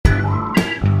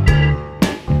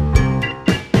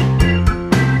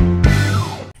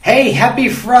Hey, happy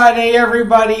Friday,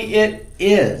 everybody. It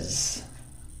is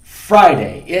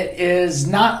Friday. It is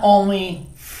not only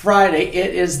Friday,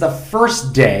 it is the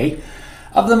first day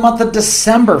of the month of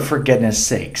December, for goodness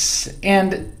sakes.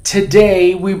 And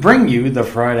today we bring you the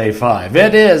Friday Five.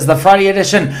 It is the Friday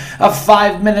edition of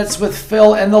 5 Minutes with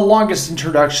Phil, and the longest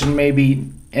introduction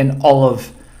maybe in all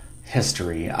of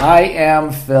history. I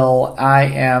am Phil. I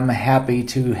am happy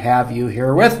to have you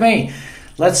here with me.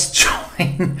 Let's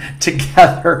join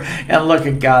together and look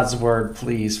at God's Word.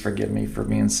 Please forgive me for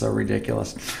being so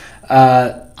ridiculous.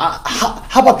 How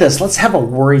about this? Let's have a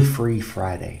worry-free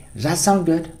Friday. Does that sound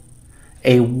good?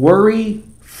 A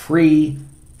worry-free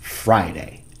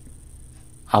Friday.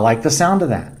 I like the sound of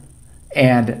that.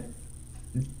 And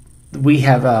we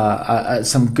have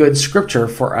some good scripture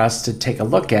for us to take a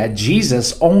look at.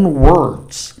 Jesus' own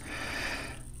words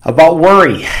about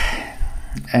worry.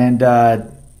 And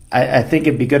I think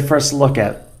it'd be good for us to look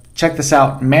at. Check this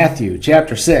out. Matthew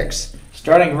chapter 6,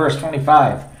 starting verse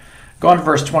 25. Going to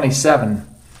verse 27.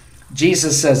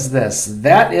 Jesus says this,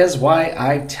 "That is why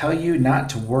I tell you not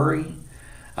to worry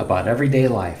about everyday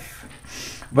life.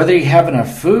 Whether you have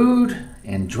enough food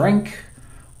and drink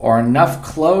or enough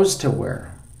clothes to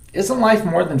wear. Isn't life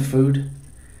more than food?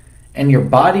 And your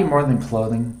body more than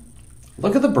clothing?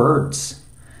 Look at the birds.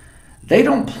 They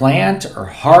don't plant or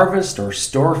harvest or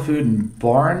store food in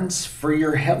barns, for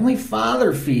your heavenly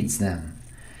Father feeds them.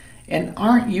 And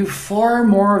aren't you far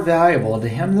more valuable to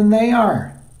Him than they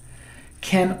are?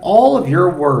 Can all of your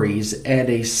worries add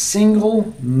a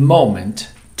single moment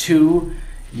to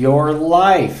your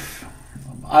life?"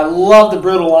 I love the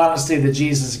brutal honesty that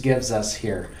Jesus gives us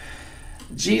here.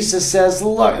 Jesus says,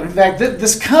 look, in fact,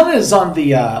 this kind of is on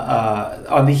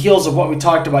the heels of what we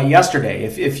talked about yesterday.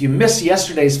 If you missed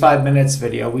yesterday's 5 minutes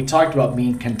video, we talked about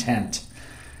being content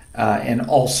in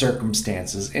all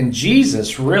circumstances. And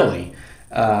Jesus really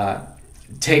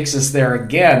takes us there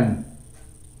again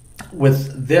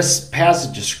with this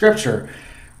passage of Scripture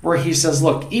where he says,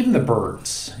 look, even the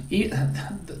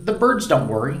birds don't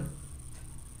worry.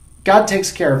 God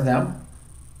takes care of them.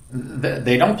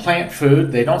 They don't plant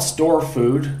food. They don't store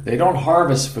food. They don't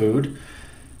harvest food.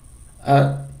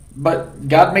 But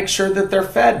God makes sure that they're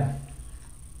fed.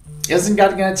 Isn't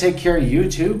God going to take care of you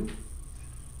too?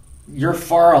 You're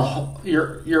far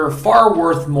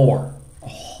worth more, a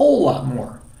whole lot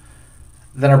more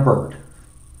than a bird.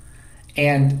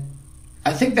 And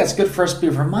I think that's good for us to be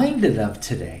reminded of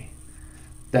today.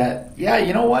 That, yeah,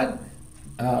 you know what?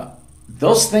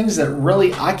 Those things that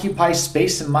really occupy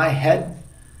space in my head,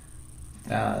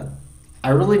 I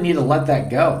really need to let that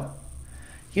go.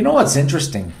 You know what's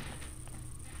interesting?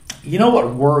 You know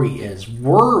what worry is?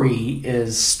 Worry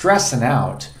is stressing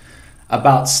out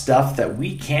about stuff that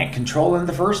we can't control in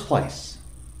the first place.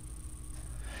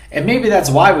 And maybe that's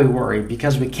why we worry,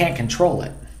 because we can't control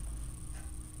it.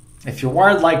 If you're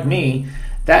wired like me,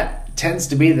 that tends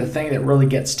to be the thing that really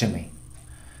gets to me.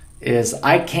 Is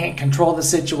I can't control the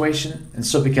situation, and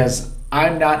so because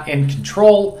I'm not in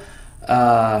control,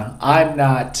 I'm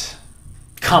not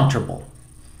comfortable.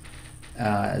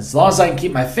 As long as I can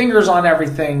keep my fingers on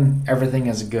everything, everything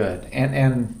is good.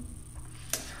 And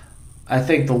I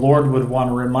think the Lord would want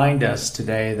to remind us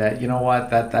today that, you know what,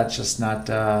 that's just not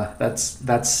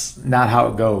that's not how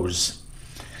it goes.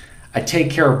 I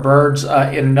take care of birds.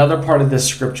 In another part of this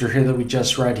scripture here that we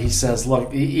just read, he says,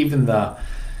 look, even the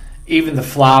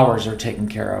flowers are taken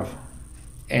care of,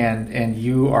 and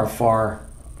you are far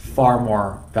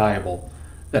more valuable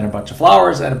than a bunch of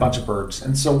flowers and a bunch of birds.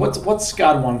 And so what's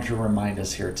God wanted to remind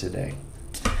us here today?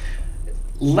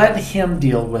 Let Him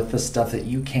deal with the stuff that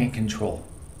you can't control.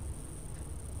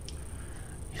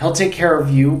 He'll take care of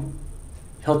you.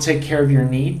 He'll take care of your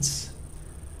needs.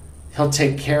 He'll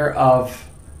take care of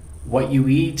what you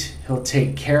eat. He'll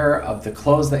take care of the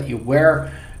clothes that you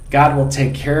wear. God will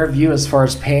take care of you as far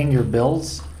as paying your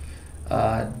bills.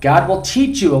 God will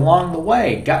teach you along the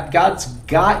way. God's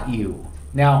got you.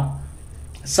 Now,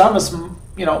 some of us,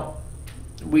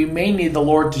 we may need the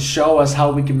Lord to show us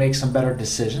how we can make some better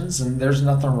decisions, and there's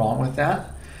nothing wrong with that.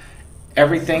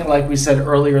 Everything, like we said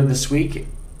earlier this week,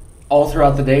 all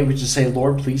throughout the day, we just say,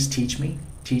 Lord, please teach me.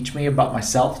 Teach me about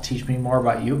myself. Teach me more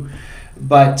about you.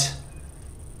 But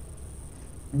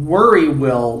worry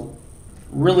will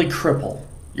really cripple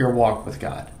your walk with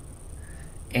God.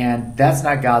 And that's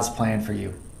not God's plan for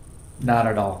you. Not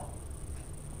at all.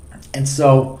 And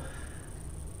so,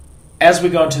 as we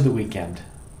go into the weekend,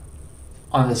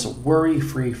 on this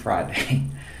worry-free Friday,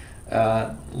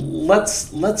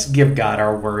 let's give God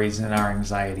our worries and our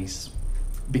anxieties.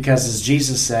 Because as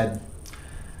Jesus said,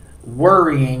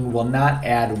 worrying will not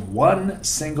add one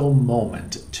single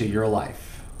moment to your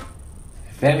life.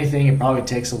 If anything, it probably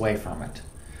takes away from it.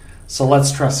 So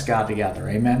let's trust God together.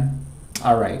 Amen?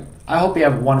 All right. I hope you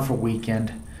have a wonderful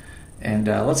weekend. And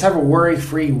let's have a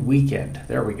worry-free weekend.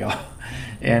 There we go.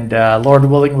 And Lord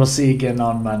willing, we'll see you again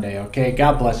on Monday. Okay?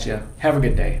 God bless you. Have a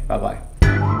good day. Bye-bye.